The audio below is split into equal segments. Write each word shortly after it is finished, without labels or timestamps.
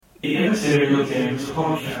The Immaterial Games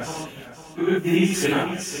Podcast with these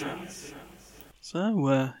guys.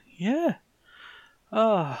 So, yeah.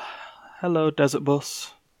 Hello, Desert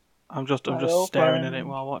Bus. I'm just staring at it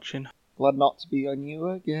while watching. Glad not to be on you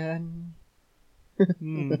again.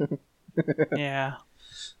 Yeah.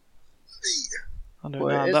 I don't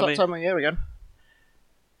Well, know. it's that time of year again.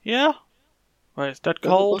 Yeah? Wait, it's dead Desert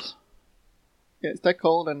cold? Bus. Yeah, it's dead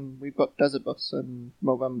cold, and we've got Desert Bus and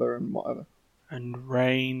Movember and whatever. And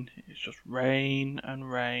rain. It's just rain and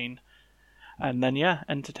rain. And then, yeah,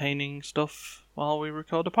 entertaining stuff while we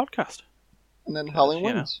record a podcast. And then howling you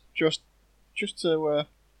know. winds, just to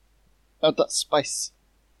add that spice.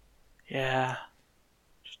 Yeah.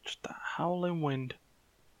 Just that howling wind.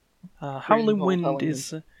 Howling Wind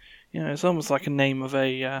is, it's almost like a name of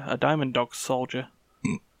a Diamond Dog soldier.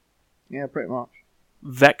 Yeah, pretty much.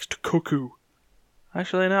 Vexed Cuckoo.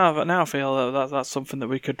 Actually, now I feel that's something that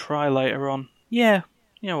we could try later on. Yeah,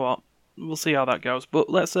 you know what? We'll see how that goes. But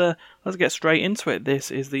let's get straight into it. This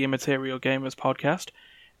is the Immaterial Gamers Podcast,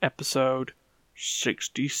 episode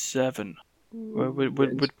 67. We're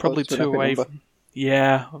probably two away from...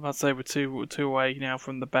 Yeah, I'm about to say we're two away now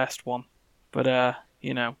from the best one. But,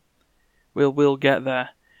 we'll get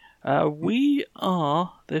there. We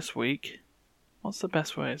are, this week... What's the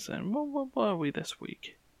best way of saying? What are we this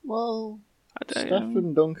week? Well, Steph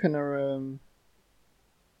and Duncan are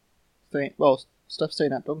staying. Well, Steph's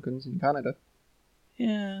staying at Duncan's in Canada.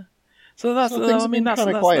 Yeah, so that's. So that's kind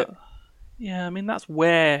of quiet. Yeah, I mean that's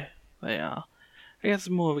where they are. I guess it's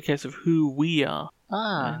more of a case of who we are.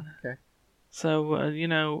 Okay. So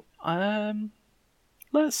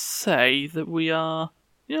let's say that we are.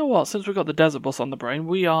 You know what? Since we've got the Desert Bus on the brain,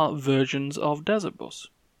 we are versions of Desert Bus.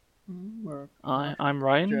 I'm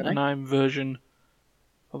Ryan, and I'm version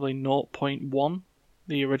probably 0.1,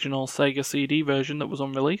 the original Sega CD version that was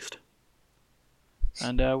unreleased.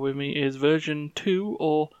 And with me is version 2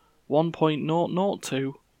 or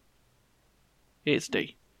 1.002. It's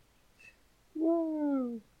D.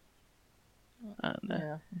 Whoa. And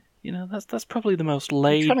that's probably the most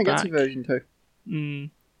laid back. I'm trying to get to version 2.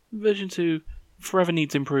 Version 2 forever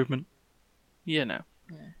needs improvement. Yeah.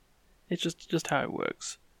 It's just how it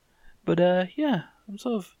works. But I'm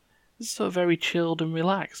sort of very chilled and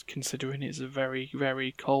relaxed, considering it's a very,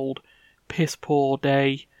 very cold, piss poor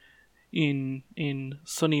day in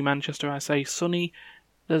sunny Manchester. I say sunny,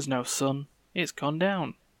 there's no sun. It's gone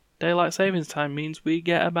down. Daylight savings time means we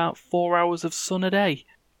get about 4 hours of sun a day.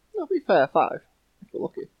 That'll be fair, 5, if we're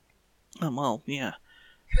lucky. Well, yeah.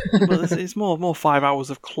 But it's more 5 hours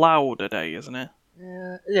of cloud a day, isn't it?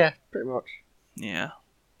 Yeah, pretty much. Yeah.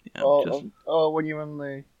 Or when you're on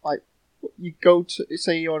the, you go to,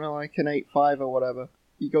 say you're on like an 8-5 or whatever,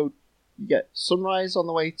 you get sunrise on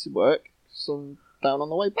the way to work, sundown on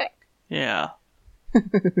the way back. Yeah.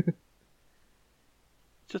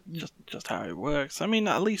 just how it works. I mean,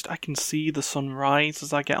 at least I can see the sunrise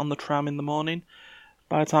as I get on the tram in the morning.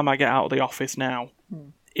 By the time I get out of the office now,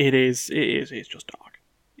 it's just dark.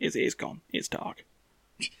 It's gone. It's dark.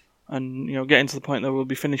 And, getting to the point that we'll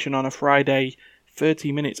be finishing on a Friday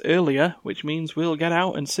 30 minutes earlier, which means we'll get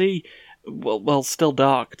out and see. Well, still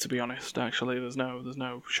dark, to be honest, actually. There's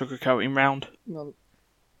no sugarcoating round. No,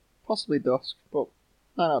 possibly dusk, but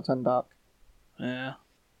 9 out of 10 dark. Yeah.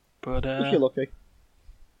 But, if you're lucky.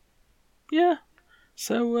 Yeah.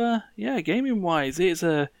 So, gaming-wise, it's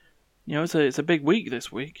a big week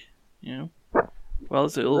this week, Well,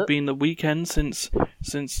 it'll be in the weekend since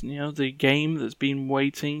the game that's been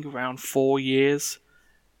waiting around 4 years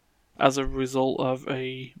as a result of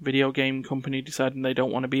a video game company deciding they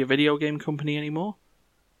don't want to be a video game company anymore.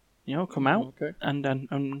 Come out, okay.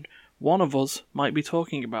 and one of us might be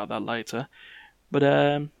talking about that later. But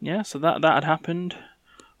so that had happened.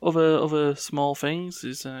 Other small things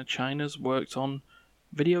is China's worked on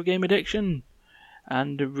video game addiction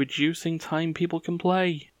and reducing time people can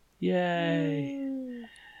play. Yay!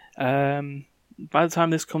 By the time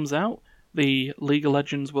this comes out, the League of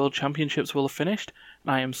Legends World Championships will have finished,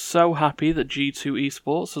 and I am so happy that G2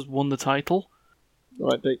 Esports has won the title.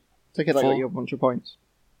 Right, take it like you have a bunch of points.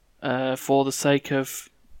 For the sake of...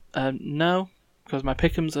 no, because my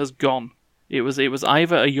pick'ems has gone. It was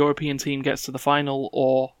either a European team gets to the final,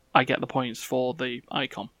 or I get the points for the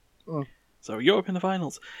icon. So Europe in the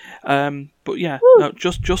finals. But yeah, no,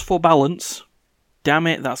 just for balance... Damn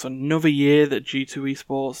it, that's another year that G2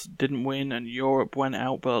 Esports didn't win and Europe went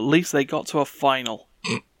out, but at least they got to a final.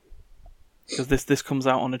 Because this comes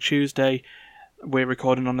out on a Tuesday, we're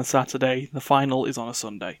recording on a Saturday, the final is on a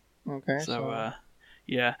Sunday. Okay. So,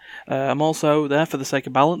 Yeah. I'm also there for the sake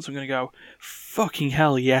of balance. I'm going to go, fucking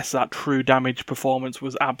hell, yes, that True Damage performance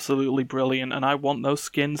was absolutely brilliant, and I want those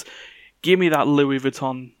skins. Give me that Louis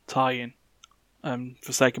Vuitton tie-in.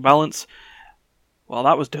 For sake of balance, well,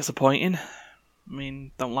 that was disappointing. I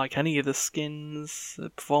mean, don't like any of the skins. The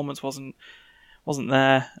performance wasn't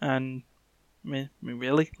there, and I mean,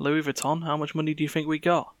 really, Louis Vuitton. How much money do you think we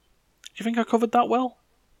got? Do you think I covered that well?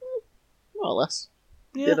 More or less.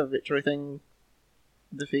 Yeah. Did a victory thing,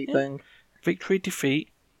 defeat thing. Victory, defeat,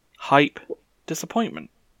 hype, disappointment.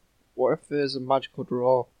 What if there's a magical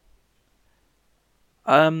draw?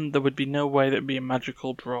 There would be no way that would be a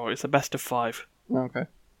magical draw. It's a best of 5. Okay.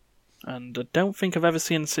 And I don't think I've ever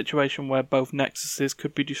seen a situation where both Nexuses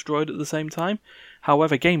could be destroyed at the same time.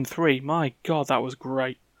 However, Game 3, my god, that was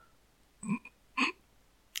great.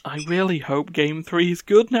 I really hope Game 3 is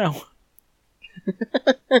good now.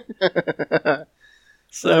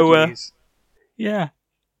 So, yeah.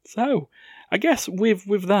 So, I guess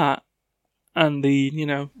with that, and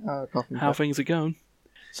the, how things are going,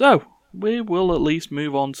 so, we will at least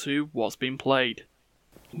move on to what's been played.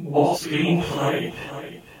 What's being played?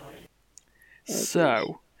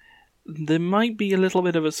 So, there might be a little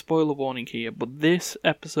bit of a spoiler warning here, but this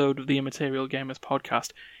episode of the Immaterial Gamers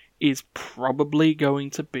podcast is probably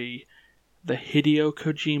going to be the Hideo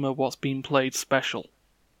Kojima What's Been Played special.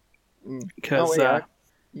 Because,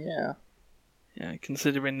 yeah,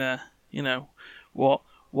 considering,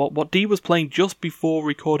 what Dee was playing just before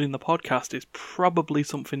recording the podcast is probably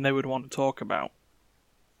something they would want to talk about.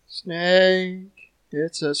 Snake,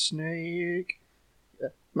 it's a snake. Yeah.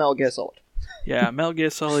 Metal Gear Solid. Yeah, Metal Gear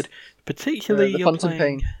Solid, particularly the you're Phantom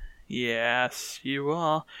playing... Pain. Yes, you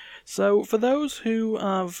are. So, for those who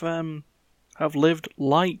have lived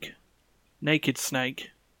like Naked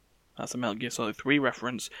Snake, that's a Metal Gear Solid 3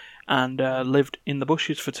 reference, and lived in the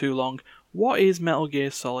bushes for too long, what is Metal Gear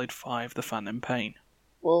Solid 5: The Phantom Pain?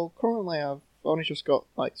 Well, currently I've only just got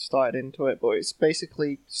started into it, but it's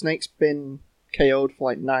basically Snake's been KO'd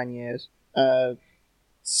for 9 years.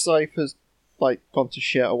 Cypher's gone to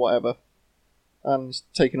shit or whatever, and it's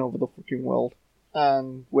taken over the fucking world,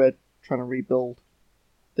 and we're trying to rebuild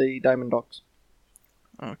the Diamond Dogs.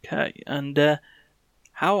 Okay, and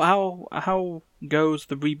how goes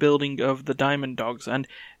the rebuilding of the Diamond Dogs, and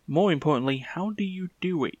more importantly, how do you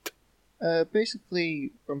do it?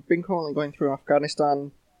 Basically, I've been currently going through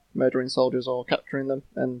Afghanistan, murdering soldiers or capturing them,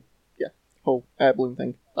 and whole air balloon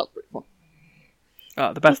thing. That's pretty fun.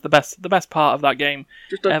 The best part of that game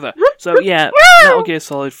ever. So yeah, Metal Gear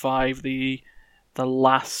Solid 5, the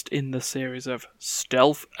last in the series of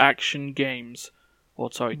stealth action games,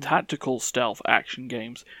 tactical stealth action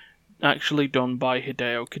games, actually done by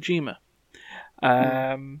Hideo Kojima.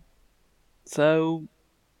 So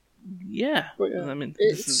yeah, I mean,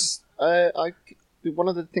 one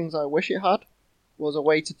of the things I wish it had was a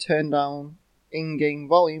way to turn down in-game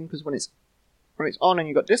volume, because when it's on and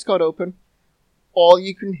you've got Discord open, all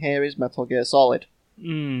you can hear is Metal Gear Solid.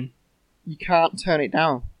 You can't turn it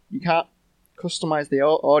down. You can't customize the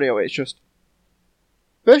audio. It's just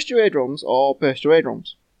burst your eardrums or burst your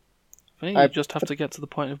eardrums. I think you just have to get to the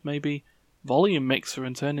point of maybe volume mixer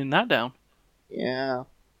and turning that down. Yeah.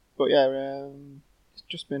 But it's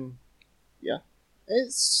just been... Yeah.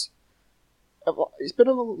 It's been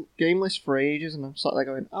on the game list for ages, and I'm sat there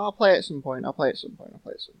going, I'll play it at some point. And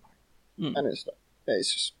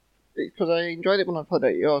it's just... Because I enjoyed it when I played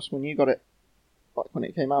it at yours, when you got it, back when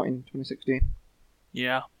it came out in 2016.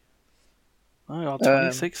 Yeah. Oh god,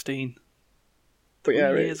 2016. But 3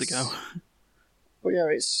 years ago. But yeah,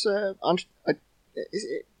 it's... I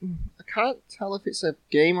can't tell if it's a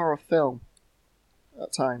game or a film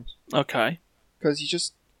at times. Okay. Because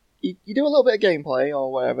you do a little bit of gameplay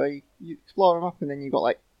or whatever, you explore them up, and then you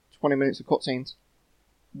got 20 minutes of cutscenes.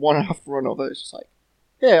 One after another. It's just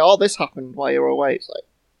all this happened while you were away. It's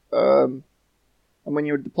and when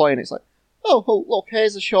you're deploying, it's oh, look,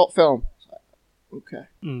 here's a short film. It's okay.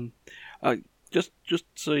 Just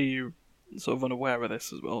so you're sort of unaware of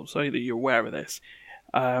this as well, so that you're aware of this.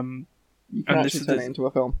 You can actually turn it into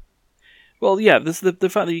a film. Well, yeah, there's the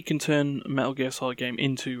fact that you can turn a Metal Gear Solid game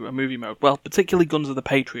into a movie mode. Well, particularly Guns of the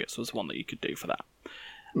Patriots was one that you could do for that.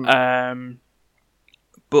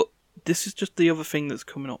 But this is just the other thing that's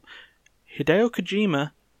coming up. Hideo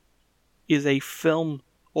Kojima is a film,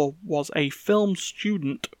 or was a film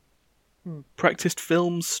student, practiced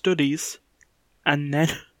film studies, and then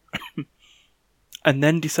and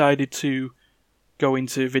then decided to go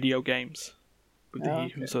into video games with the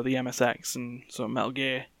MSX and sort of Metal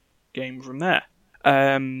Gear game from there.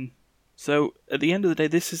 So at the end of the day,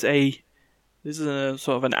 this is a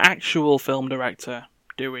sort of an actual film director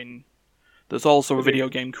doing that's also a video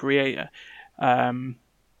game creator. So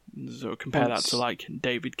compare that to like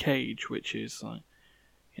David Cage, which is like,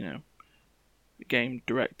 you know, a game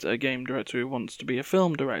director who wants to be a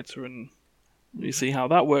film director, and you see how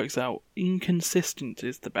that works out. Inconsistent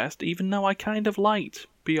is the best, even though I kind of liked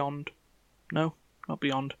Beyond. No, not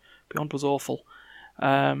Beyond. Beyond was awful.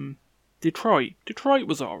 Detroit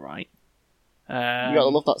was alright. You gotta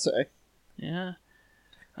love that city. Yeah.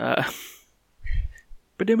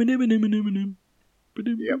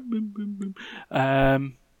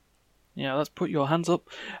 Yeah, let's put your hands up.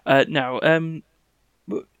 But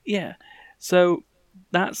yeah. So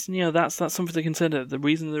that's something to consider. The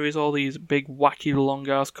reason there is all these big wacky long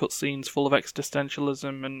ass cutscenes full of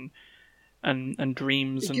existentialism and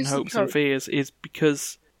dreams and hopes and fears is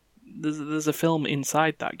because there's a film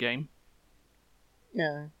inside that game.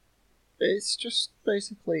 Yeah. It's just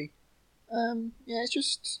basically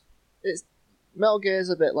it's Metal Gear is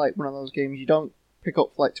a bit like one of those games you don't pick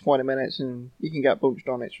up for like 20 minutes and you can get bunched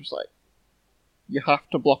on. It's just like you have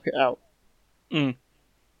to block it out. You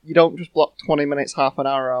don't just block 20 minutes, half an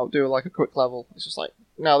hour out, do like a quick level. It's just like,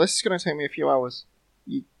 no, this is going to take me a few hours.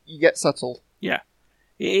 You get settled. Yeah.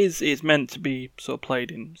 It's meant to be sort of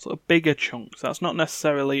played in sort of bigger chunks. That's not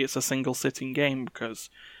necessarily it's a single sitting game, because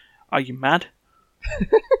are you mad?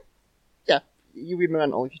 Yeah, you'd be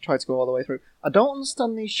mental if you tried to go all the way through. I don't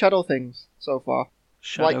understand these shadow things so far.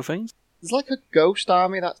 Shadow things? There's like a ghost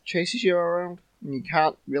army that chases you around, and you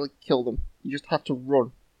can't really kill them. You just have to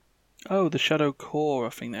run. Oh, the Shadow Core,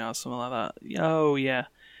 I think they are, something like that. Oh, yeah.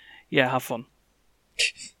 Yeah, have fun.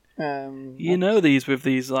 You know with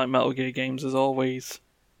these like Metal Gear games, there's always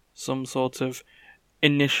some sort of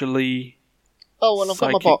initially and I've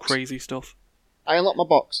got my box. Crazy stuff. I unlocked my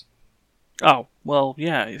box. Oh, well,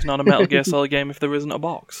 yeah, it's not a Metal Gear Solid game if there isn't a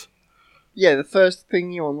box. Yeah, the first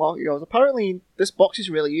thing you unlock, you goes, apparently this box is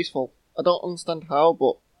really useful. I don't understand how,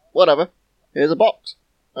 but whatever. Here's a box.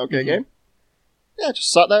 Okay, game. Yeah,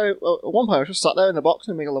 just sat there. At one point, I was just sat there in the box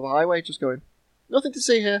in the middle of a highway, just going, nothing to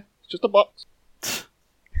see here. It's just a box.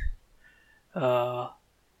 Followed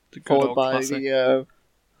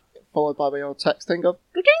by the old text thing of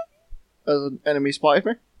as an enemy spotted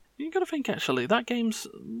me. You gotta think, actually, that game's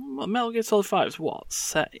Metal Gear Solid 5 is what?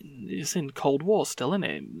 It's in Cold War still, isn't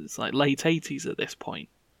it? It's like late 80s at this point.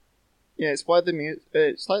 Yeah, it's why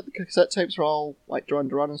it's like the cassette tapes are all like Duran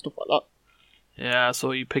Duran and stuff like that. Yeah, I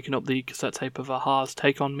saw you picking up the cassette tape of Aha's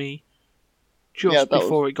Take On Me just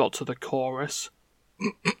before it got to the chorus.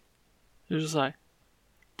 It was just like,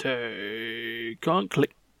 take on,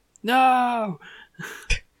 click. No!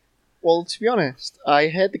 Well, to be honest, I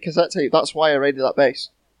heard the cassette tape, that's why I raided that bass.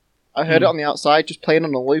 I heard it on the outside, just playing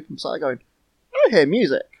on a loop, and started going, I hear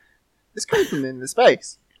music. It's coming from in this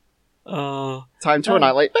bass. Time to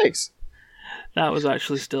annihilate bass. That was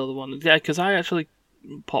actually still the one. Yeah, because I actually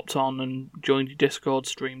popped on and joined your Discord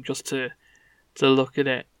stream just to look at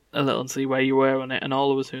it a little and see where you were on it, and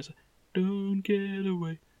all of us was like, don't get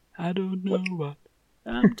away, I don't know what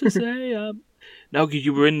I'm to say. No, because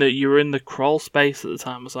you were in the crawl space at the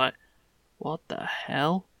time. I was like, what the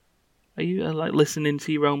hell? Are you like listening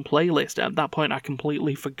to your own playlist? At that point, I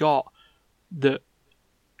completely forgot that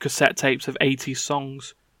cassette tapes of 80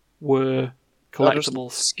 songs were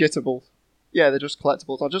collectibles. Skittables. Yeah, they're just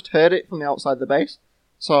collectibles. I just heard it from the outside the base.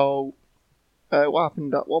 So, what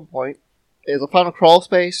happened at one point is I found a crawl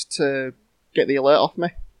space to get the alert off me.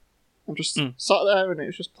 I'm just sat there and it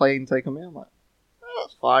was just playing Take On Me. I'm like,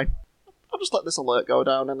 that's fine. I'll just let this alert go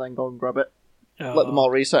down and then go and grab it. Let them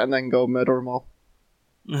all reset and then go murder them all.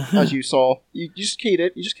 As you saw. You just keyed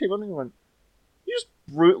it, you just came on and went, you just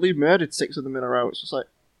brutally murdered 6 of them in a row. It's just like,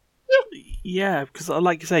 yeah, because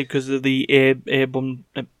like you say, because of the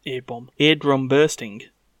eardrum bursting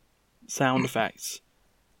sound effects,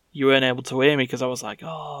 you weren't able to hear me because I was like,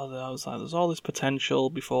 there's all this potential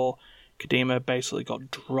before Kojima basically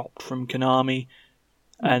got dropped from Konami,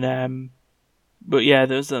 and but yeah,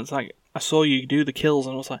 it's like I saw you do the kills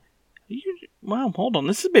and I was like, wow, hold on,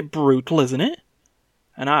 this is a bit brutal, isn't it?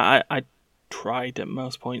 And I tried at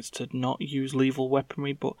most points to not use lethal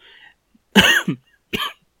weaponry, but.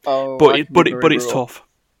 But it's tough.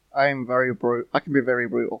 I am very brutal. I can be very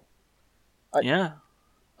brutal. Yeah.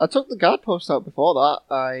 I took the guard post out before that.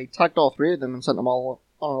 I tagged all 3 of them and sent them all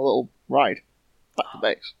on a little ride back to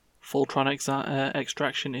base. Full-tron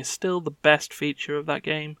extraction is still the best feature of that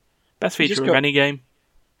game. Best feature of any game.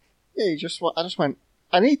 Yeah, I just went,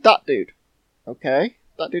 I need that dude. Okay?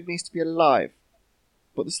 That dude needs to be alive.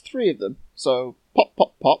 But there's 3 of them. So, pop,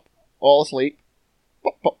 pop, pop. All asleep.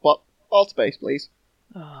 Pop, pop, pop. All to base, please.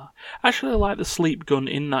 Actually, I like the sleep gun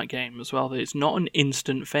in that game as well. That it's not an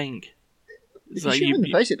instant thing. If you shoot him in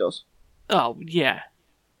the face, it does. Oh, yeah.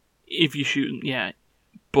 If you shoot them, yeah.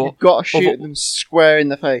 But You've got to shoot them square in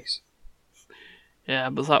the face. Yeah,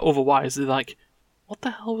 but like, otherwise they're like, what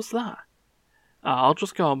the hell was that? I'll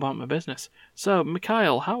just go about my business. So,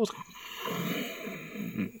 Mikhail, how was...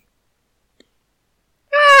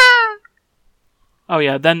 Oh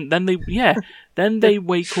yeah, then they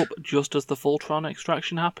wake up just as the Fultron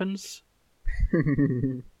extraction happens.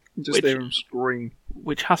 Just hear him scream.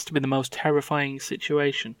 Which has to be the most terrifying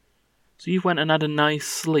situation. So you went and had a nice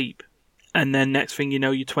sleep, and then next thing you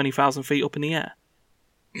know, you're 20,000 feet up in the air.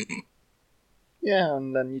 Yeah,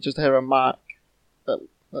 and then you just hear a Mark, at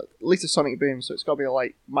least a sonic boom, so it's got to be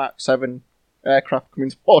like Mark 7 aircraft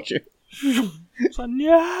coming towards you. So,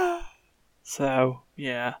 yeah. So,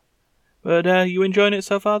 yeah. But you enjoying it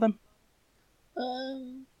so far then?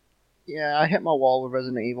 Yeah, I hit my wall with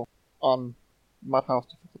Resident Evil on Madhouse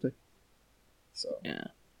difficulty. So yeah.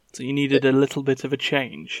 So you needed a little bit of a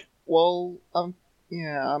change. Well, I'm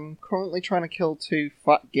currently trying to kill 2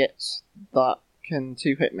 fat gits that can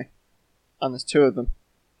 2-hit me. And there's 2 of them.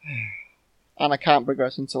 And I can't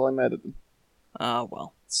progress until I murder them. Ah,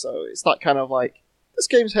 well. So it's that kind of like, this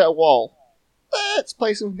game's hit a wall. Let's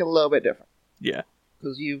play something a little bit different. Yeah.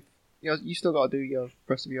 Because you still got to do your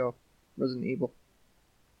rest of your Resident Evil.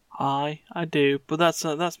 I do, but that's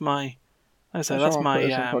my, that's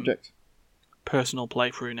my project. Personal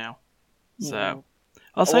playthrough now. So Yeah.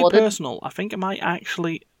 I'll say personal. I think it might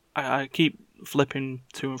actually. I keep flipping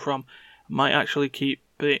to and from. I might actually keep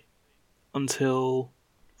it until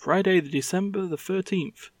Friday, December the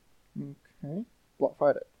 13th. Okay. Black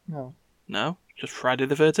Friday. No, just Friday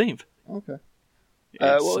the 13th. Okay.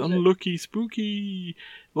 It's unlucky, spooky.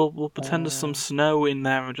 We'll pretend there's some snow in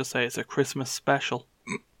there and just say it's a Christmas special.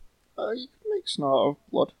 You can make snow out of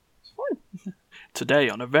blood. It's fine. Today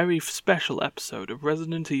on a very special episode of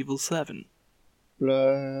Resident Evil 7.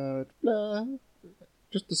 Blood.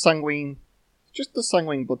 Just the sanguine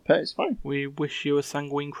blood pit, it's fine. We wish you a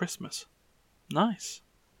sanguine Christmas. Nice.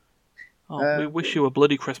 Oh, we wish you a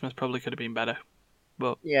bloody Christmas probably could have been better.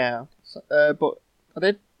 But yeah. But I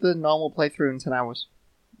did the normal playthrough in 10 hours.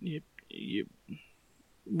 You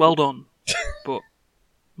well done. But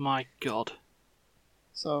my God.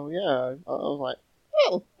 So yeah, I was like,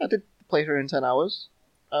 well, I did the playthrough in 10 hours.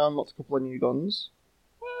 I unlocked a couple of new guns.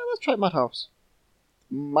 Let's try Madhouse.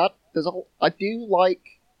 I do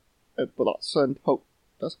like, but that's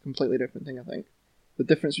a completely different thing, I think. The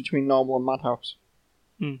difference between normal and Madhouse.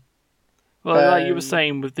 Hmm. Well, like you were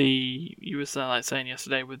saying saying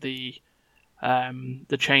yesterday with the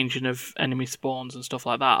changing of enemy spawns and stuff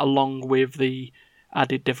like that, along with the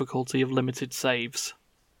added difficulty of limited saves.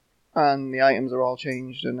 And the items are all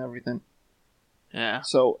changed and everything. Yeah.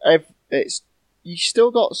 So you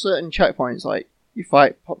still got certain checkpoints, like you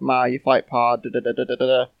fight Ma, you fight Pa,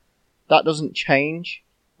 da-da-da-da-da-da. That doesn't change,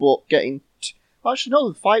 but actually no,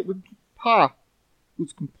 the fight with Pa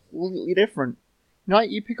was completely different. You know,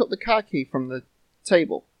 like you pick up the car key from the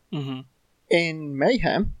table. Mm-hmm. In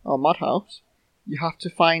Mayhem, or Madhouse, you have to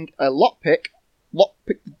find a lockpick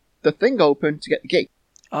the thing open to get the key.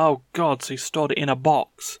 Oh God, so you stored it in a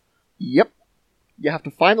box? Yep. You have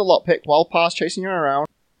to find the lockpick while Pa's chasing you around,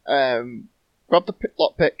 grab the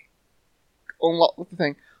lockpick, unlock the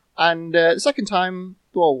thing, and the second time,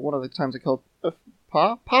 well, one of the times I killed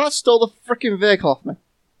Pa stole the freaking vehicle off me.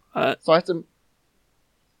 So I had to...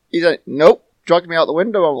 He's like, nope, dragged me out the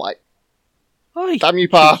window. I'm like, damn you,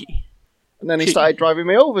 Pa. And then he started driving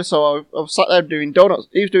me over, so I was sat there doing donuts.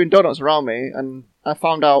 He was doing donuts around me, and I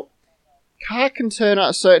found out car can turn at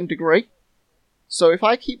a certain degree. So if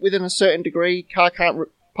I keep within a certain degree, Pa can't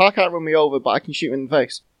run me over, but I can shoot him in the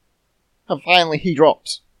face. And finally he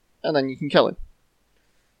drops, and then you can kill him.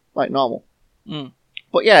 Like normal. Mm.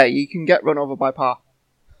 But yeah, you can get run over by Pa.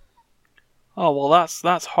 Oh, well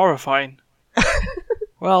that's horrifying.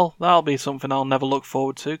 Well, that'll be something I'll never look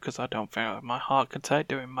forward to, because I don't think my heart could take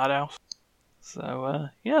doing Madhouse. So,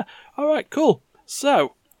 yeah. Alright, cool.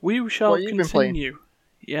 So, we shall continue.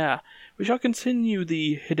 Yeah. We shall continue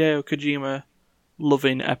the Hideo Kojima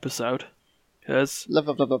loving episode. Because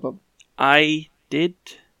Love. I did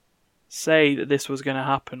say that this was going to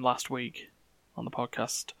happen last week on the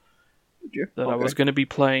podcast. Did you? That I was going to be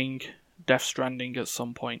playing Death Stranding at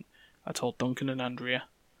some point. I told Duncan and Andrea.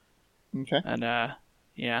 Okay. And,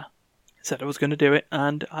 yeah. Said I was going to do it,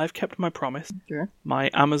 and I've kept my promise. Okay.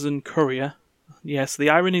 My Amazon courier. Yes, the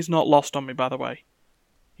irony's not lost on me, by the way.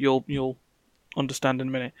 You'll understand in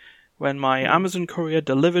a minute. When my Amazon courier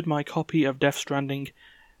delivered my copy of Death Stranding,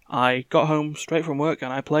 I got home straight from work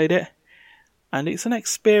and I played it. And it's an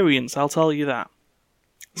experience, I'll tell you that.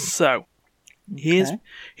 So,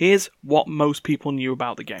 here's what most people knew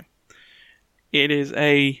about the game. It is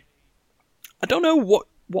I don't know what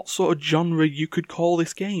sort of genre you could call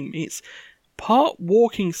this game. It's part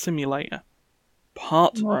walking simulator,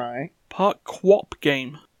 part co-op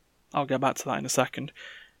game. I'll get back to that in a second.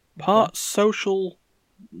 Part social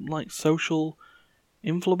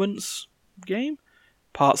influence game,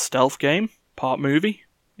 part stealth game, part movie.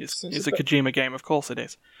 It's a Kojima game, of course it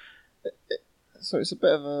is. So it's a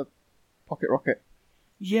bit of a pocket rocket.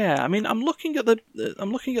 Yeah, I mean, I'm looking at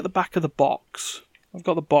the back of the box. I've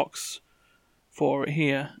got the box for it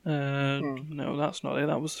here. No, that's not it.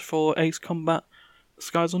 That was for Ace Combat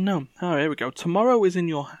Skies Unknown. Oh, here we go. Tomorrow is in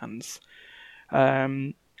your hands.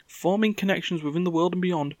 Forming connections within the world and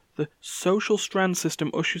beyond, the social strand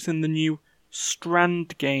system ushers in the new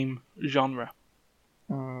strand game genre.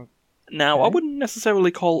 Now, I wouldn't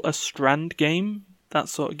necessarily call a strand game that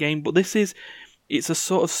sort of game, but it's a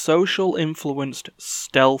sort of social influenced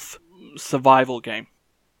stealth survival game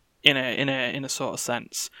in a sort of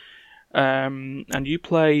sense. And you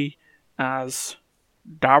play as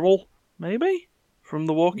Daryl, maybe, from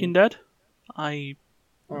The Walking Dead. Norman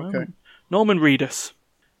Reedus.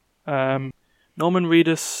 Norman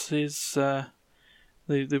Reedus is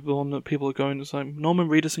the one that people are going to say. Norman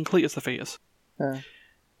Reedus and Cletus the Fetus.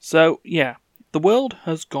 So yeah, the world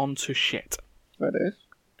has gone to shit. That is.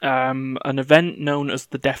 An event known as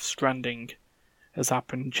the Death Stranding has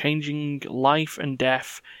happened, changing life and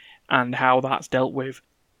death, and how that's dealt with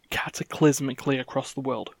cataclysmically across the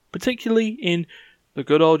world, particularly in the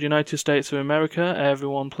good old United States of America.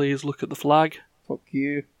 Everyone, please look at the flag. Fuck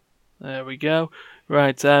you. There we go.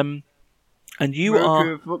 Right, and you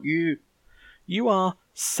America, fuck you. You are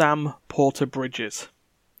Sam Porter Bridges.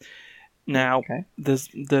 Now, there's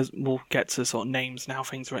we'll get to sort of names now.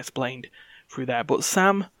 Things are explained through there, but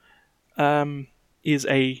Sam is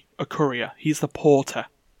a courier. He's the porter,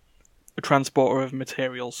 a transporter of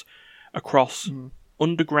materials across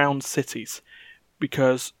underground cities,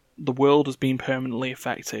 because the world has been permanently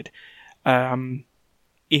affected.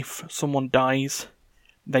 If someone dies,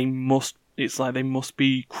 they must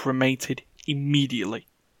be cremated immediately.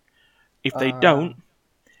 If they don't,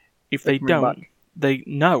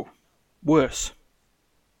 worse.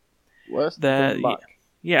 Worse. They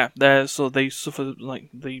suffer, like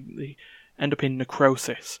they end up in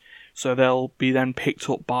necrosis. So they'll be then picked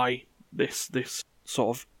up by this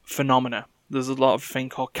sort of phenomena. There's a lot of thing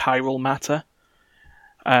called chiral matter.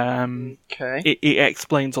 It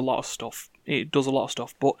explains a lot of stuff. It does a lot of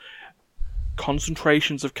stuff, but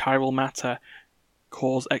concentrations of chiral matter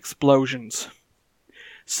cause explosions.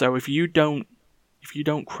 So if you don't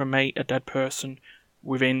cremate a dead person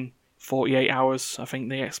within 48 hours, I think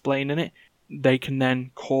they explain in it, they can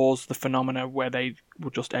then cause the phenomena where they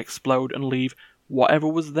will just explode and leave whatever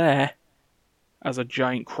was there as a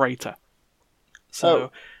giant crater.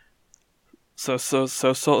 So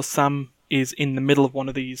sort of Sam is in the middle of one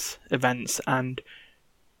of these events and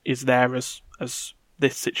is there as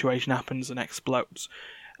this situation happens and explodes.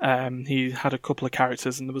 He had a couple of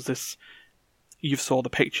characters, and there was this. You saw the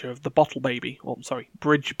picture of the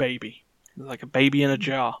bridge baby, like a baby in a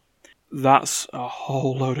jar. That's a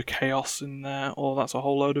whole load of chaos in there, or that's a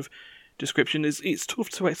whole load of description. It's tough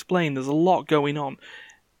to explain. There's a lot going on,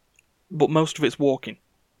 but most of it's walking.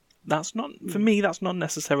 That's not, for me, that's not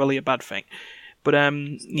necessarily a bad thing. But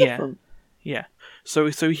yeah. So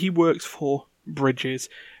he works for Bridges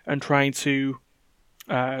and trying to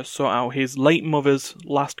sort out his late mother's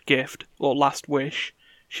last gift or last wish.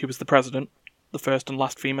 She was the president, the first and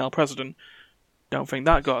last female president. Don't think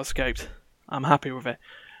that got escaped. I'm happy with it.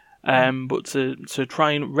 But to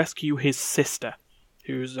try and rescue his sister,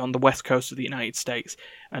 who's on the west coast of the United States,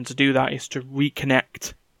 and to do that is to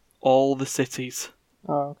reconnect all the cities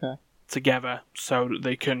together so that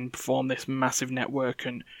they can perform this massive network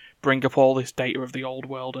and bring up all this data of the old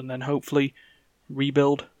world and then hopefully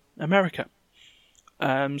rebuild America.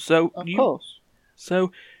 So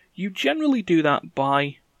you generally do that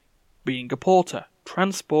by being a porter,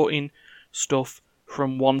 transporting stuff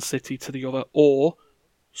from one city to the other, or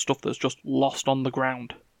stuff that's just lost on the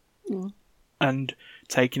ground, and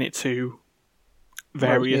taking it to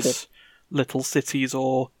various little cities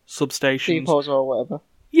or substations, depots or whatever.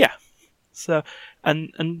 Yeah. So,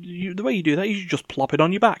 the way you do that, you just plop it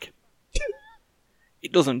on your back.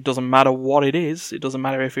 It doesn't matter what it is. It doesn't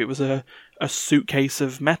matter if it was a suitcase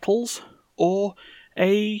of metals or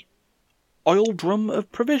a oil drum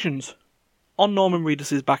of provisions. On Norman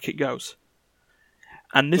Reedus' back it goes.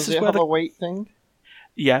 And this Does is it where have a weight thing?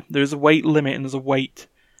 Yeah, there's a weight limit and there's a weight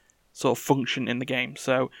sort of function in the game.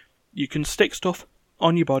 So you can stick stuff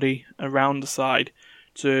on your body around the side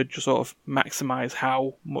to just sort of maximise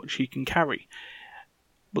how much you can carry.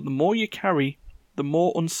 But the more you carry, the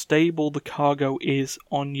more unstable the cargo is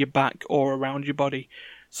on your back or around your body.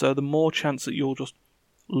 So the more chance that you'll just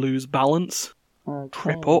lose balance,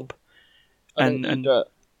 trip up, and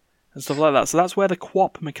stuff like that. So that's where the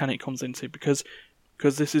QWOP mechanic comes into, because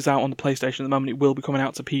this is out on the PlayStation at the moment. It will be coming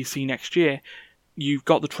out to PC next year. You've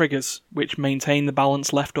got the triggers, which maintain the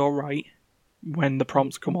balance left or right when the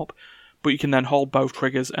prompts come up, but you can then hold both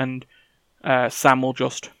triggers, and Sam will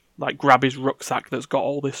just like grab his rucksack that's got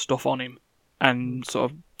all this stuff on him and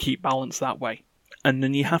sort of keep balance that way. And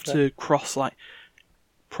then you have to cross like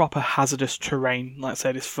proper hazardous terrain. Like I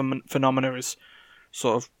say, this phenomena is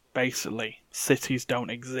sort of basically cities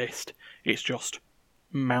don't exist. It's just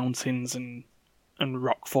mountains and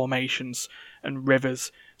rock formations and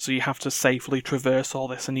rivers. So you have to safely traverse all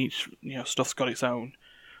this, and each stuff's got its own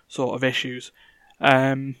sort of issues.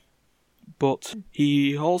 But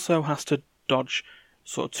he also has to dodge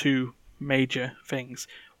sort of two major things.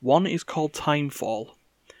 One is called timefall,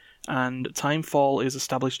 and timefall is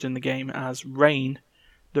established in the game as rain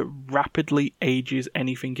that rapidly ages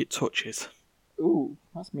anything it touches. Ooh,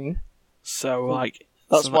 that's mean. So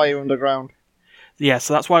that's why you're underground. Yeah,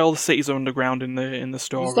 so that's why all the cities are underground in the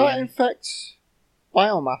story. Does that affect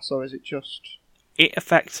biomass, or is it just... It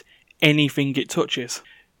affects anything it touches.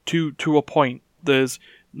 To a point. There's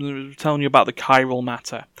telling you about the chiral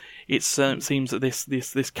matter. It seems that this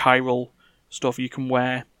chiral stuff, you can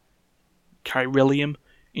wear chiralium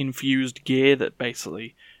infused gear that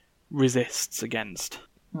basically resists against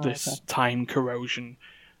this time corrosion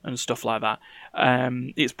and stuff like that.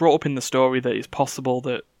 It's brought up in the story that it's possible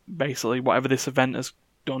that basically whatever this event has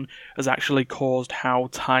done has actually caused how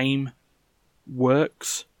time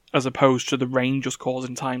works, as opposed to the rain just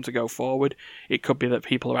causing time to go forward. It could be that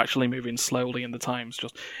people are actually moving slowly and the time's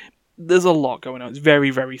just... There's a lot going on. It's very,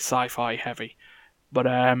 very sci-fi heavy. But,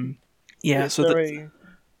 yeah, it's very...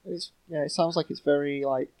 it sounds like it's very,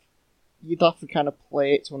 you'd have to kind of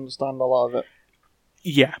play it to understand a lot of it.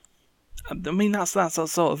 Yeah. I mean, that's a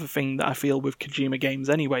sort of a thing that I feel with Kojima games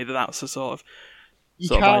anyway, that's a sort of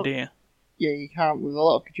idea. Yeah, you can't... With a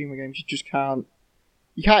lot of Kojima games, you just can't...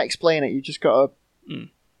 You can't explain it, you just gotta...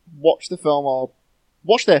 watch the film or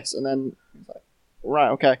watch this, and then it's like, right,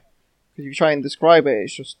 okay. Because if you try and describe it,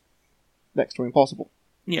 it's just next to impossible.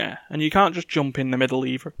 Yeah, and you can't just jump in the middle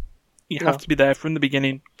either. You have to be there from the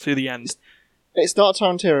beginning to the end. It's not a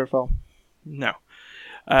Tarantino film. No.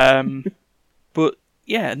 But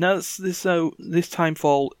yeah, no, this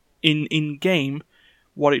timefall in game,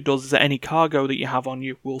 what it does is that any cargo that you have on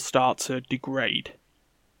you will start to degrade,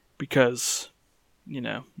 because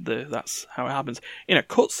that's how it happens. In a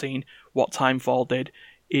cutscene, what Timefall did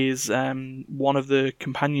is one of the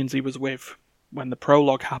companions he was with when the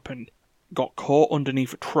prologue happened got caught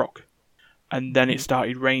underneath a truck, and then it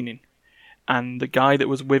started raining, and the guy that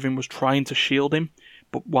was with him was trying to shield him,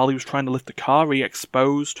 but while he was trying to lift the car, he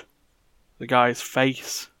exposed the guy's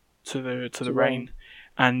face to the rain,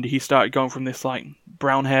 and he started going from this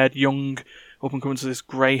brown-haired young up and coming to this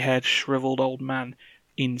grey-haired shriveled old man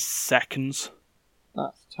in seconds.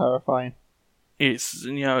 That's terrifying. It's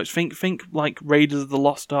think like Raiders of the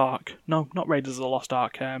Lost Ark. No, not Raiders of the Lost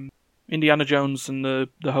Ark. Indiana Jones and the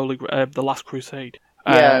the Last Crusade.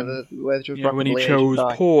 When he chose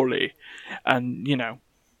poorly, and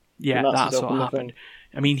that sort of happened.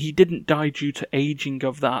 I mean, he didn't die due to aging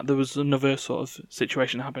of that. There was another sort of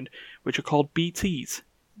situation that happened, which are called BTs,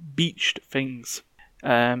 beached things.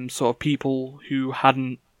 Sort of people who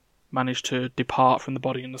hadn't managed to depart from the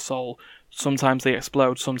body and the soul. Sometimes they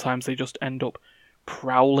explode, sometimes they just end up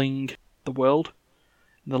prowling the world.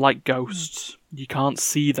 They're like ghosts. You can't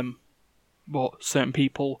see them, but certain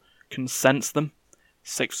people can sense them.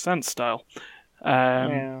 Sixth Sense style.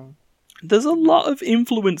 There's a lot of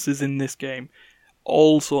influences in this game.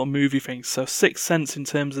 All sort of movie things. So Sixth Sense in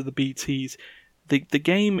terms of the BTs. The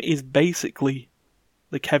game is basically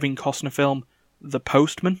the Kevin Costner film, The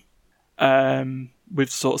Postman. With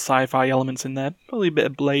sort of sci-fi elements in there. Probably a bit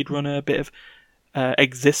of Blade Runner, a bit of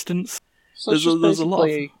Existence. So there's a lot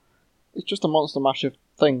of... It's just a monster mash of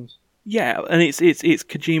things. Yeah, and it's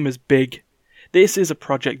Kojima's big... This is a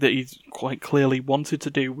project that he's quite clearly wanted to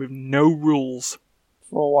do with no rules.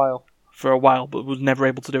 For a while, but was never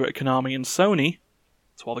able to do it at Konami and Sony.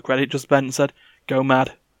 That's why the credit just bent and said, go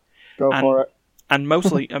mad. Go for it. And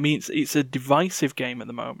mostly, I mean, it's a divisive game at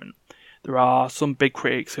the moment. There are some big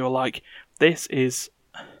critics who are like, this is,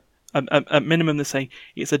 at minimum, they say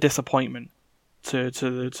it's a disappointment. To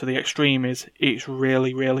the extreme is it's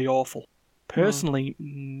really, really awful. Personally,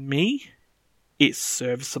 me, it's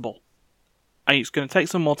serviceable. It's going to take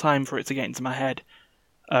some more time for it to get into my head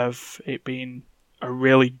of it being a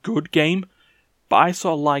really good game, but I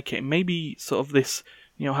sort of like it. Maybe sort of this,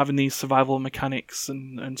 having these survival mechanics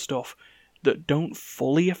and stuff that don't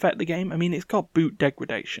fully affect the game. I mean, it's got boot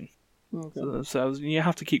degradation. Okay. So you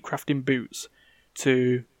have to keep crafting boots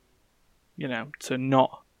to, to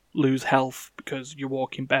not lose health because you're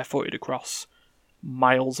walking barefooted across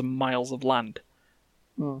miles and miles of land.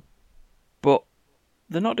 But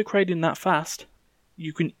they're not degrading that fast.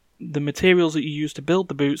 The materials that you use to build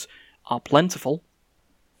the boots are plentiful.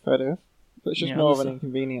 Fair enough. But it's just more of an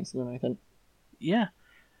inconvenience than anything. Yeah.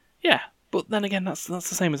 But then again, that's the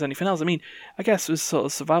same as anything else. I mean, I guess with sort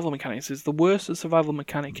of survival mechanics, is the worse a survival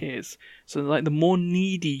mechanic is. So, like, the more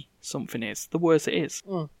needy something is, the worse it is.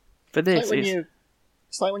 For this,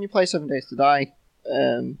 it's like when you play 7 Days to Die.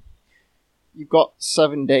 You've got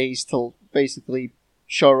 7 days till basically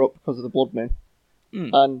shore up because of the blood moon,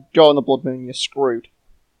 and during the blood moon, you're screwed.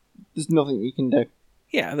 There's nothing you can do.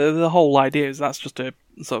 Yeah, the whole idea is that's just a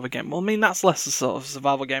sort of a game. Well, I mean, that's less a sort of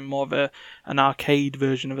survival game, more of an arcade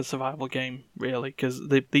version of a survival game, really, because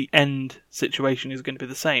the end situation is going to be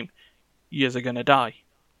the same. You're going to die.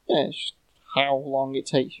 Yeah, it's just how long it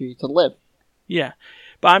takes you to live. Yeah,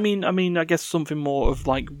 but I mean, I guess something more of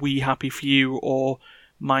like We Happy Few or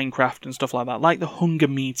Minecraft and stuff like that, like the hunger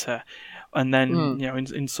meter, and then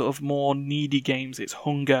in sort of more needy games, it's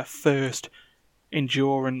hunger, thirst,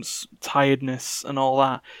 endurance, tiredness, and all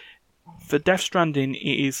that. For Death Stranding,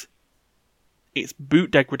 it's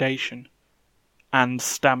boot degradation and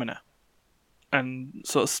stamina. And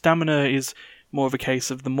sort of stamina is more of a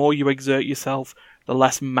case of the more you exert yourself, the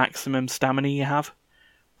less maximum stamina you have.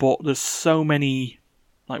 But there's so many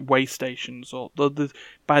like way stations, or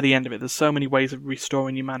by the end of it, there's so many ways of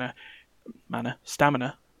restoring your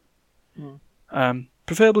stamina.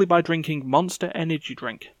 Preferably by drinking Monster Energy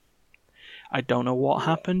drink. I don't know what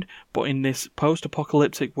happened, but in this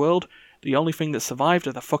post-apocalyptic world, the only thing that survived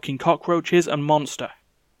are the fucking cockroaches and Monster.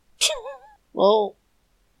 Well...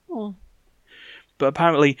 But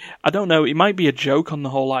apparently, I don't know, it might be a joke on the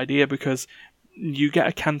whole idea, because you get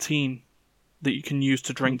a canteen that you can use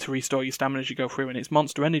to drink to restore your stamina as you go through, and it's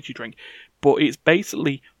Monster Energy drink. But it's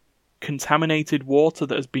basically contaminated water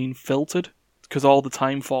that has been filtered, because all the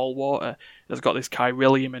Timefall water has got this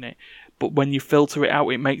chiralium in it. But when you filter it out,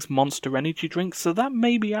 it makes Monster Energy drinks, so that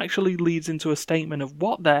maybe actually leads into a statement of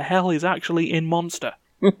what the hell is actually in Monster.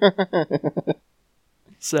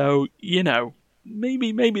 So,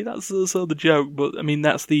 maybe that's the sort of the joke, but I mean,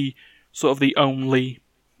 that's the sort of the only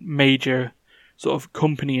major sort of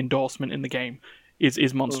company endorsement in the game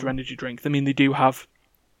is Monster Energy drink. I mean,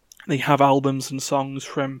 they have albums and songs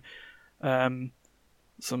from some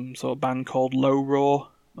sort of band called Low Roar.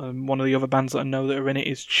 One of the other bands that I know that are in it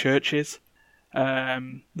is Churches.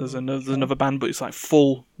 There's another band, but it's like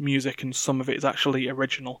full music, and some of it is actually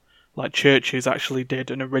original. Like Churches actually did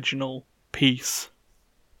an original piece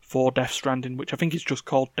for Death Stranding, which I think is just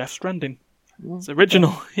called Death Stranding. It's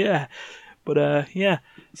original, yeah. But yeah,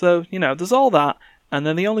 so there's all that, and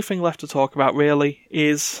then the only thing left to talk about really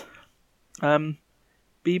is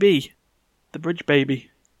BB, the Bridge Baby.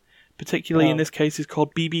 Particularly in this case, is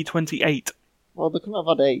called BB-28. Well, they couldn't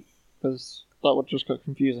have had 8, because that would just get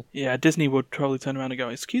confusing. Yeah, Disney would probably turn around and go,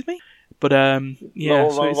 "Excuse me?" But yeah.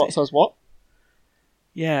 What says what?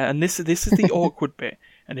 Yeah, and this is the awkward bit.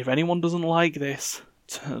 And if anyone doesn't like this,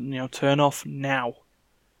 turn off now,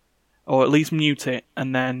 or at least mute it,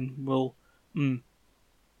 and then we'll come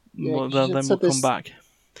back.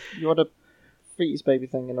 You had a fetus baby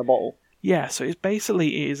thing in a bottle. Yeah, so it's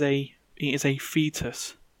basically it is a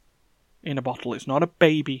fetus in a bottle. It's not a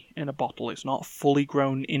baby in a bottle. It's not a fully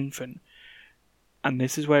grown infant. And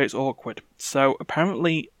this is where it's awkward. So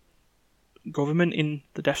apparently, government in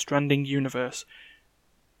the Death Stranding universe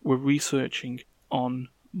were researching on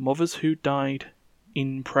mothers who died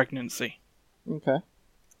in pregnancy. Okay.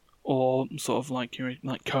 Or sort of like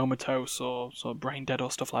comatose or sort of brain dead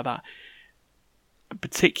or stuff like that.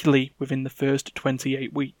 Particularly within the first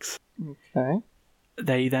 28 weeks. Okay.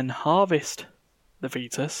 They then harvest the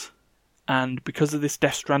fetus, and because of this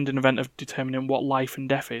Death Stranding event of determining what life and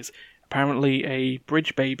death is, apparently a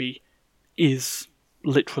bridge baby is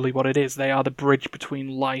literally what it is. They are the bridge between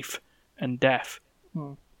life and death.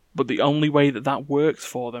 But the only way that works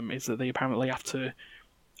for them is that they apparently have to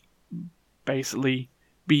basically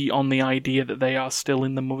be on the idea that they are still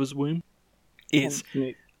in the mother's womb. Hence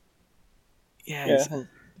need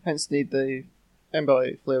the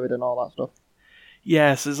embryonic fluid and all that stuff.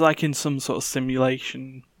 Yes, it's like in some sort of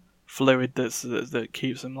simulation fluid that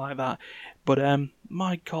keeps them like that. But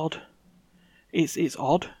my God, it's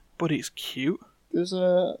odd, but it's cute. There's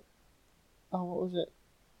what was it?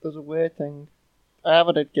 There's a weird thing. I have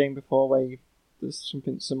had a game before where there's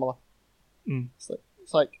something similar. It's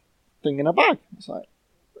like thing in a bag. It's like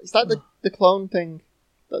the clone thing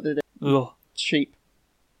that they did. Ugh. Sheep.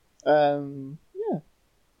 Yeah.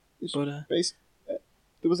 It's But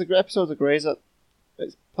there was a great episode of Grey's that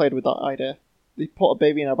played with that idea. They put a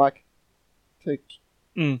baby in a bag to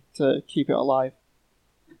keep it alive.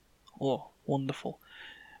 oh, wonderful.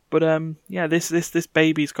 But yeah, this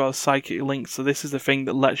baby's got a psychic link, so this is the thing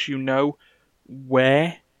that lets you know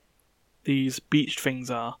where these beached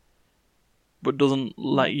things are, but doesn't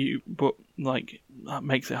let you. But like that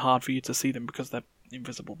makes it hard for you to see them because they're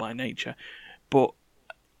invisible by nature. But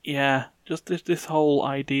yeah, just this whole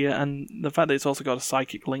idea, and the fact that it's also got a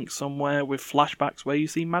psychic link somewhere with flashbacks where you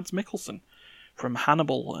see Mads Mikkelsen from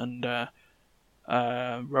Hannibal and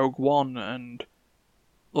Rogue One and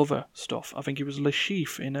other stuff. I think he was Le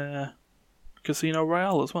Chiffre in Casino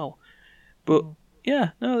Royale as well. But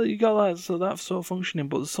yeah, no, you got that, so that's sort of functioning.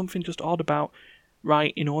 But there's something just odd about,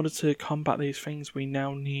 right, in order to combat these things, we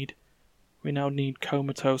now need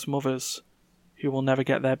comatose mothers who will never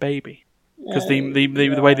get their baby. Because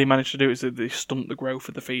the way they manage to do it is that they stunt the growth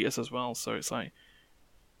of the fetus as well, so it's like,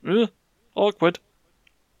 awkward.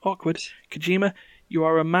 Kojima, you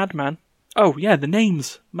are a madman. Oh yeah, the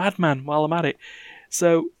names, madman. While I'm at it,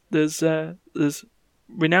 so there's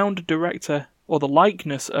renowned director, or the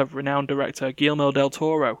likeness of renowned director Guillermo del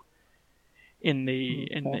Toro in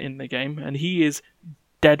the game, and he is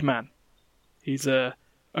Deadman. He's a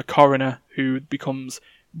coroner who becomes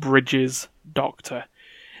Bridges' doctor.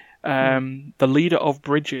 The leader of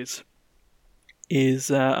Bridges is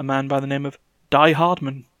a man by the name of Die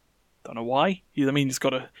Hardman. Don't know why. He's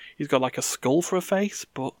got like a skull for a face,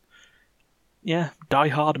 but yeah, Die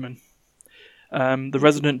Hardman. The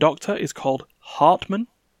resident doctor is called Hartman.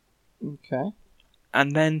 Okay.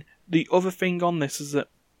 And then the other thing on this is that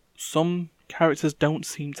some characters don't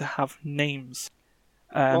seem to have names.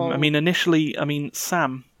 Initially,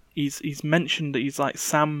 Sam. He's mentioned that he's like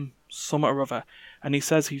Sam some or other, and he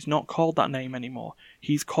says he's not called that name anymore.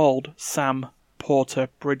 He's called Sam Porter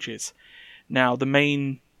Bridges. Now, the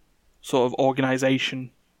main sort of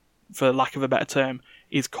organisation, for lack of a better term,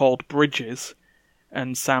 is called Bridges,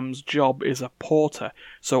 and Sam's job is a porter.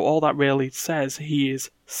 So all that really says, he is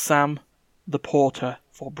Sam the Porter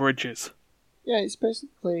for Bridges. Yeah, it's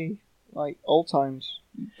basically like old times.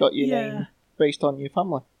 You got your name based on your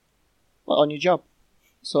family, like on your job.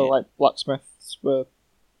 So like blacksmiths were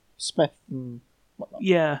Smith and whatnot.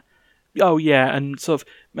 Yeah. Oh yeah, and sort of,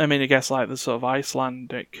 I guess like the sort of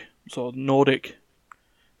Icelandic, sort of Nordic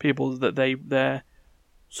people, that they're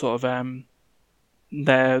sort of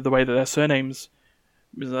the way that their surnames,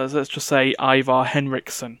 let's just say Ivar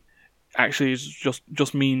Henriksson, actually is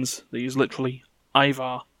just means that he's literally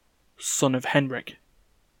Ivar, son of Henrik.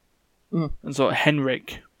 And so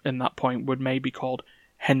Henrik in that point would maybe be called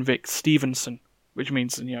Henrik Stevenson, which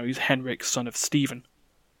means, he's Henrik, son of Stephen.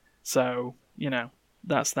 So,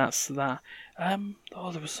 that's that. There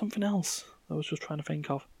was something else I was just trying to think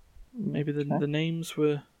of. Maybe the names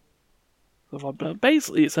were sort of odd. But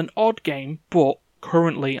basically, it's an odd game, but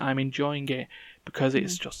currently I'm enjoying it because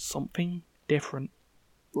it's just something different.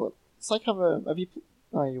 Well, it's like you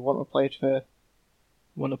want to play it for...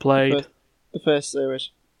 Want to play the first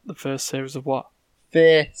series. The first series of what?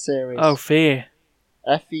 Fear series. Oh, Fear.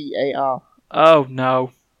 Fear. Oh,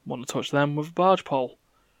 no. Want to touch them with a barge pole.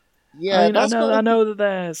 Yeah, I know that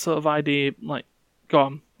their sort of idea, like, go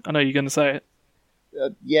on. I know you're going to say it.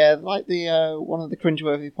 Like the one of the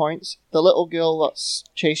cringeworthy points. The little girl that's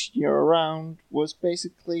chasing you around was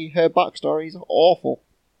basically, her backstory is awful.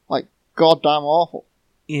 Like, goddamn awful.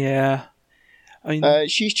 Yeah.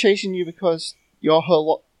 She's chasing you because you're her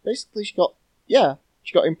lot. Basically, she got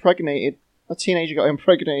impregnated. A teenager got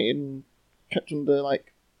impregnated and kept under,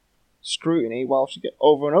 like, scrutiny while she get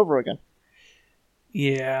over and over again.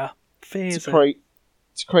 Yeah. To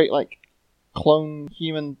create like clone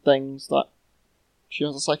human things that she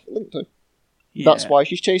has a psychic link to. Yeah. That's why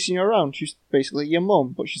she's chasing you around. She's basically your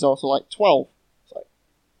mum, but she's also like 12. It's like,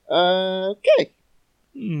 okay.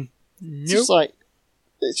 Nope.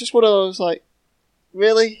 It's just one of those like,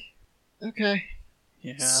 really? Okay.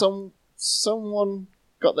 Yeah. Someone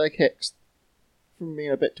got their kicks from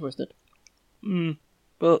being a bit twisted.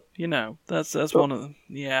 But that's one of them.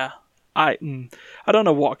 Yeah. I don't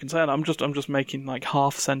know what I can say. I'm just making like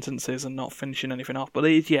half sentences and not finishing anything off. But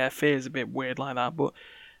Fear is a bit weird like that. But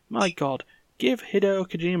my God, give Hideo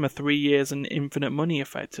Kojima 3 years and infinite money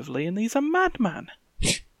effectively, and he's a madman.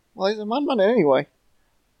 Well, he's a madman anyway.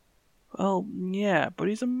 Well, yeah, but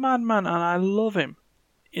he's a madman, and I love him.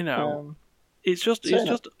 It's just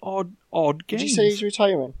odd games. Did you say he's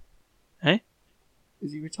retiring? Eh?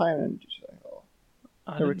 Is he retiring? Did you say?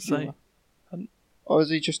 I didn't say. Or has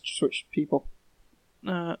he just switched people?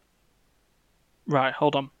 Right,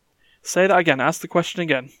 hold on. Say that again. Ask the question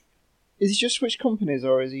again. Is he just switched companies,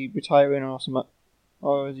 or is he retiring or something?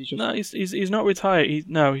 Or is he just... No, he's not retired. He's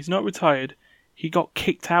not retired. He got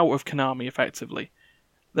kicked out of Konami, effectively.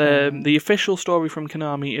 The official story from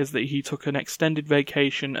Konami is that he took an extended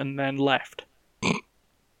vacation and then left.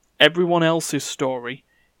 Everyone else's story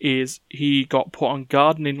is he got put on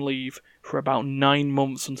gardening leave for about 9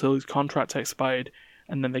 months until his contract expired,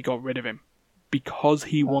 and then they got rid of him because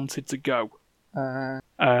he wanted to go.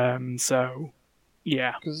 So,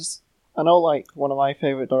 yeah. Because I know, like, one of my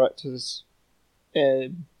favourite directors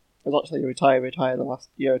was actually retired the last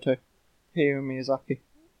year or two. Hideo Miyazaki.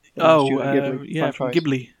 Yeah, from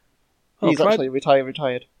Ghibli. He's actually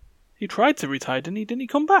retired. He tried to retire, didn't he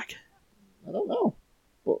come back? I don't know.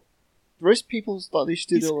 But there is people that used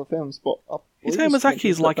to do all the films, but... Hideo Miyazaki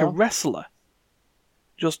is like a wrestler.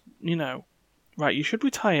 Just, right, you should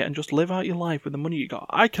retire and just live out your life with the money you got.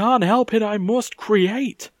 I can't help it, I must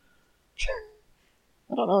create.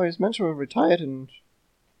 I don't know, he's meant to have retired and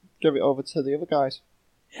give it over to the other guys.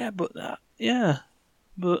 Yeah, but...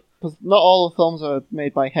 Because not all the films are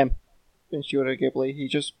made by him in Studio Ghibli.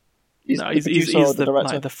 He's the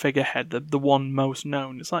director. Like the figurehead, the one most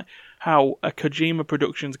known. It's like how a Kojima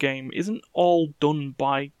Productions game isn't all done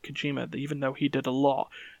by Kojima, even though he did a lot.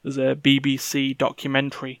 There's a BBC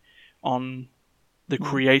documentary on the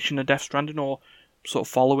creation of Death Stranding, or sort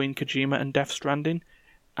of following Kojima and Death Stranding,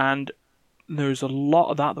 and there's a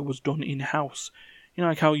lot of that was done in-house.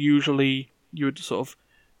 Like how usually you would sort of,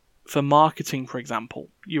 for marketing, for example,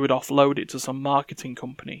 you would offload it to some marketing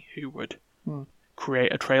company who would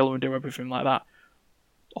create a trailer and do everything like that.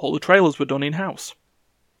 All the trailers were done in-house.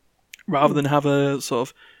 Rather than have a sort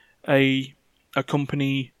of a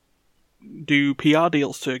company do PR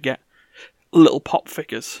deals to get little pop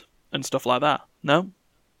figures and stuff like that. No.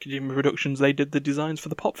 Kojima Productions, they did the designs for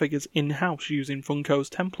the pop figures in-house using Funko's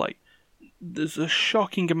template. There's a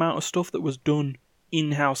shocking amount of stuff that was done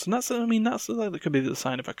in-house, and that could be the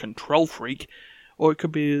sign of a control freak, or it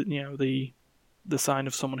could be, the sign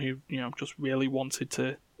of someone who, just really wanted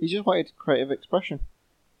to... He just wanted creative expression.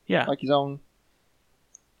 Yeah. Like his own...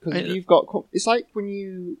 Because you've got... It's like when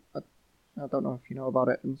you... I don't know if you know about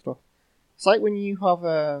it and stuff. It's like when you have...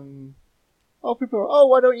 people are,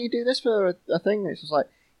 why don't you do this for a thing? It's just like,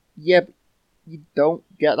 yeah, but you don't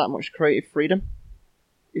get that much creative freedom.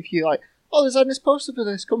 If you like, design this poster for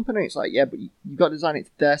this company. It's like, yeah, but you got to design it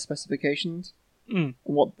to their specifications and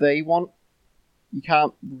what they want. You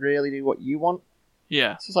can't really do what you want.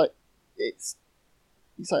 Yeah. So it's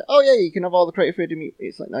like, oh yeah, you can have all the creative freedom.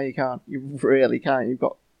 It's like, no, you can't. You really can't. You've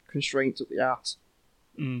got constraints up the ass.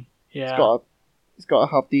 Yeah. It's got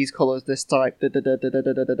to have these colours, this type.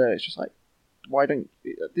 It's just like, why don't?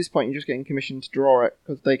 At this point, you're just getting commissioned to draw it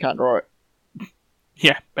because they can't draw it.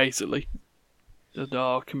 Yeah, basically.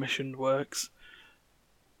 The commissioned works.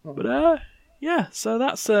 But yeah, so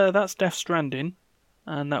that's Death Stranding,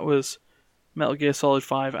 and that was Metal Gear Solid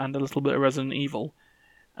 5 and a little bit of Resident Evil,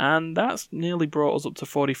 and that's nearly brought us up to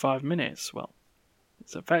 45 minutes. Well,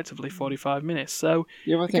 it's effectively 45 minutes. So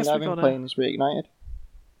the other thing I've been playing is Reignited.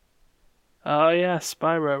 Oh yeah,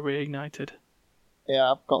 Spyro Reignited.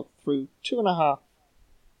 Yeah, I've got through 2.5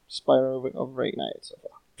 Spyro of Reignited so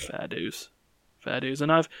far. Fair dues.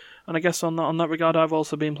 And I guess on that regard, I've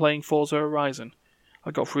also been playing Forza Horizon. I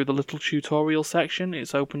got through the little tutorial section.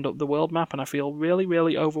 It's opened up the world map, and I feel really,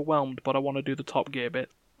 really overwhelmed. But I want to do the Top Gear bit.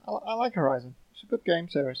 I like Horizon. It's a good game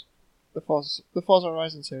series. The Forza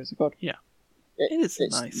Horizon series are good. Yeah, it's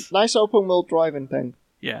nice. Nice open world driving thing.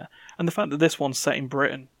 Yeah, and the fact that this one's set in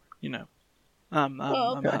Britain, I'm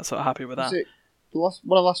sort of happy with that. One of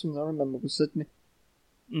the last ones I remember was Sydney.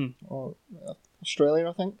 Or Australia,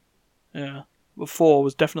 I think. Yeah. Well, 4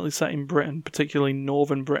 was definitely set in Britain, particularly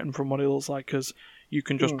northern Britain, from what it looks like, because you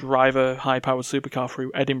can just drive a high-powered supercar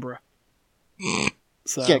through Edinburgh.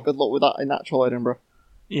 So, yeah, good luck with that in actual Edinburgh.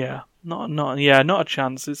 Yeah, not a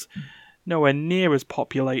chance. It's nowhere near as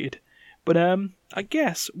populated. But I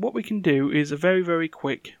guess what we can do is a very, very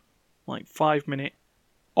quick, 5-minute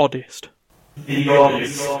oddist. The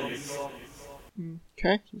oddist.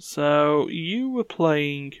 Okay. So you were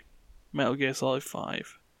playing Metal Gear Solid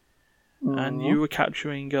 5. And you were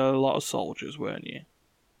capturing a lot of soldiers, weren't you?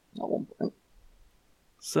 At one point.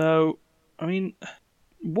 So,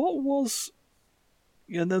 what was...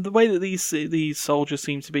 the way that these soldiers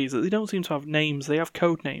seem to be is that they don't seem to have names, they have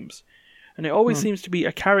code names. And it always seems to be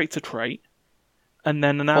a character trait, and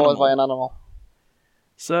then an animal. Followed by an animal.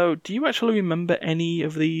 So, do you actually remember any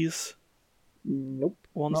of these Nope.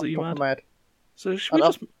 ones that you had? My head. So, should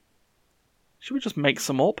we just make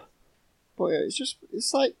some up? But yeah,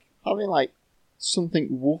 it's like having like something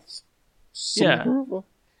wolf. Yeah.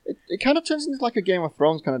 It kind of turns into like a Game of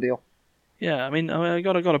Thrones kind of deal. Yeah, I mean, I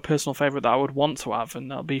got a personal favourite that I would want to have, and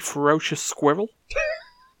that'll be Ferocious Squirrel.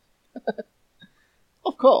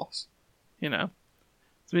 Of course. You know.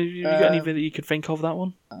 So you got anything that you could think of that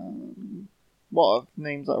one? What of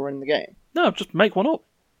names that are in the game? No, just make one up.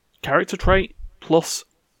 Character trait plus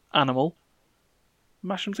animal.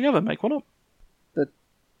 Mash them together, make one up. The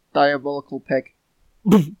Diabolical Pig.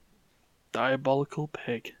 Diabolical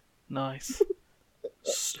Pig. Nice.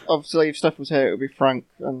 Obviously, if Steph was here, it would be Frank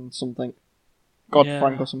and something. God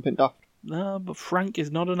Frank or something daft. No, but Frank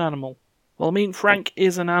is not an animal. Well, I mean, Frank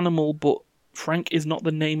is an animal, but Frank is not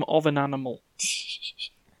the name of an animal.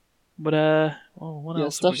 But, what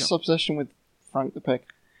else have we Steph's got? obsession with Frank the Pig.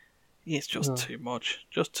 It's just too much.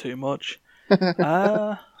 Just too much.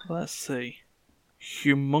 Let's see.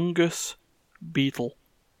 Humongous Beetle.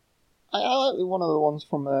 I like one of the ones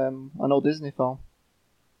from an old Disney film.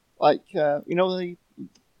 Like,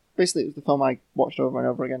 basically it was the film I watched over and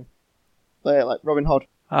over again. Like Robin Hood.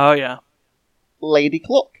 Oh, yeah. Lady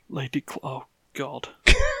Cluck. Oh, God.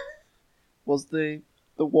 Was the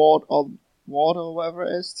ward or whatever it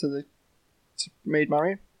is to Maid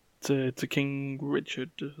Marian. To King Richard,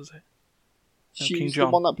 was it? No, King She's John.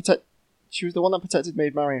 the one that She was the one that protected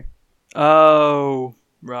Maid Marian. Oh,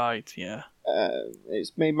 right, yeah.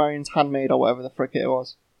 It's Maid Marian's handmaid or whatever the frick it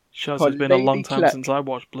was. Shows it's been a long time since I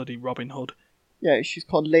watched bloody Robin Hood. Yeah, she's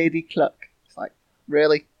called Lady Cluck. It's like,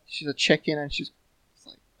 really? She's a chicken and it's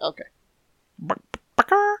like, okay.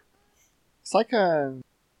 It's like I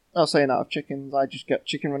was saying out of chickens, I just get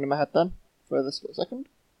chicken running in my head then, for the split second.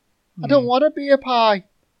 I don't want to be a pie.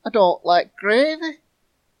 I don't like gravy.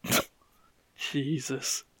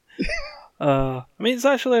 Jesus. I mean, it's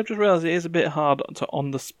actually, I've just realised it is a bit hard to,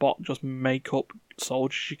 on the spot, just make up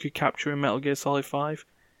soldiers you could capture in Metal Gear Solid 5.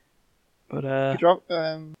 But, Could you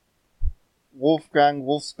have, Wolfgang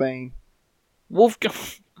Wolfsbane. Wolfgang...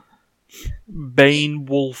 Bane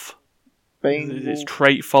Wolf. Bane It's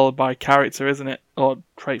trait followed by character, isn't it? Or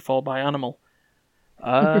trait followed by animal.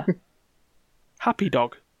 Happy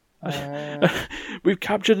Dog. We've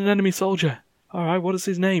captured an enemy soldier. Alright, what is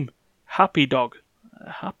his name? Happy Dog.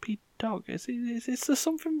 Happy Dog? Is there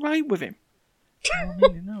something right with him?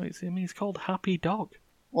 He's called Happy Dog.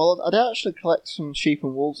 Well, I did actually collect some sheep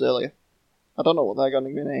and wolves earlier. I don't know what they're going to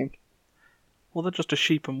be named. Well, they're just a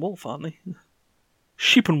sheep and wolf, aren't they?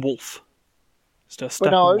 Sheep and wolf. Just a step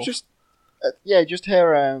But no, and it was wolf. just... just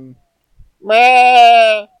hear,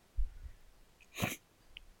 Meh!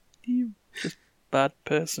 You just bad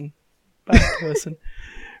person. Bad person.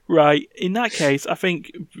 Right, in that case, I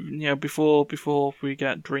think, before we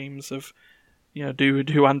get dreams of,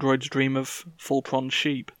 do androids dream of Fultron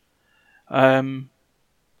sheep? We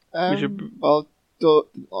should... Well,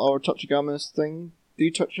 or Tachigama's thing.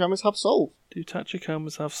 Do Tachigamas have souls? Do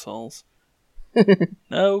Tachigamas have souls?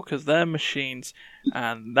 No, because they're machines,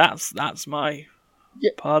 and that's my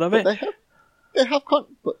part of it. They have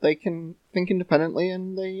but they can think independently,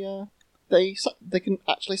 and they can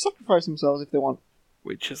actually sacrifice themselves if they want.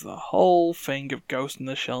 Which is the whole thing of Ghost in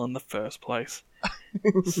the Shell in the first place.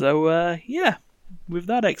 So, with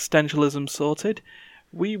that existentialism sorted,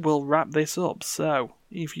 we will wrap this up. So,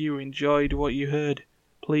 if you enjoyed what you heard,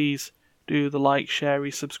 please do the like, share,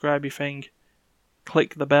 subscribe thing.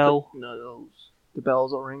 Click the bell. No, the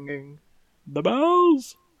bells are ringing. The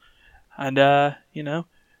bells! And,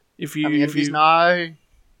 if you... And the end is nigh.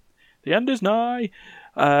 The end is nigh.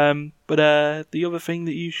 But the other thing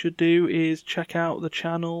that you should do is check out the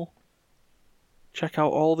channel. Check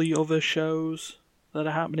out all the other shows that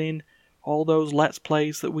are happening. All those Let's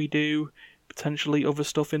Plays that we do. Potentially other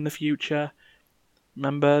stuff in the future.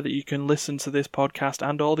 Remember that you can listen to this podcast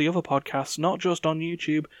and all the other podcasts, not just on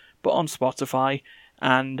YouTube, but on Spotify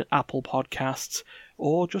and Apple Podcasts,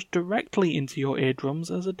 or just directly into your eardrums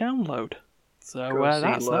as a download. So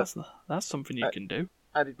that's something you can do.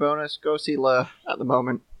 Added bonus: go see Lur at the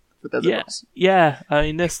moment for Desert Bus. Yeah. I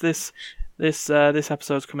mean, this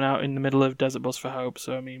episode's coming out in the middle of Desert Bus for Hope.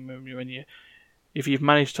 So I mean, if you've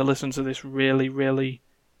managed to listen to this really, really,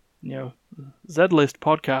 Z-list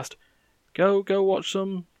podcast, go watch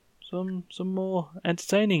some more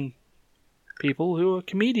entertaining people who are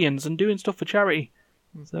comedians and doing stuff for charity.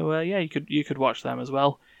 So you could watch them as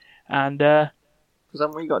well. And because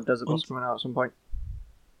haven't we got Desert Bus coming out at some point?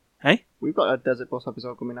 Hey, we've got a Desert Bus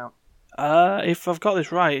episode coming out. If I've got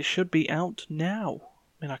this right, it should be out now.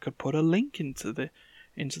 I mean, I could put a link into the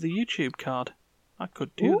YouTube card. I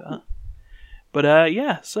could do that.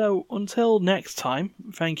 But so until next time,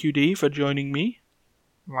 thank you, Dee, for joining me.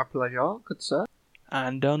 My pleasure, good sir.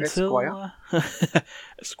 And until... Esquire.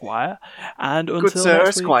 Esquire. And until Good sir,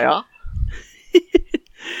 next week... Esquire.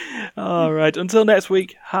 Alright, until next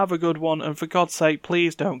week, have a good one, and for God's sake,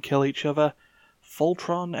 please don't kill each other.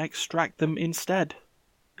 Voltron, extract them instead.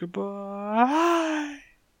 Goodbye.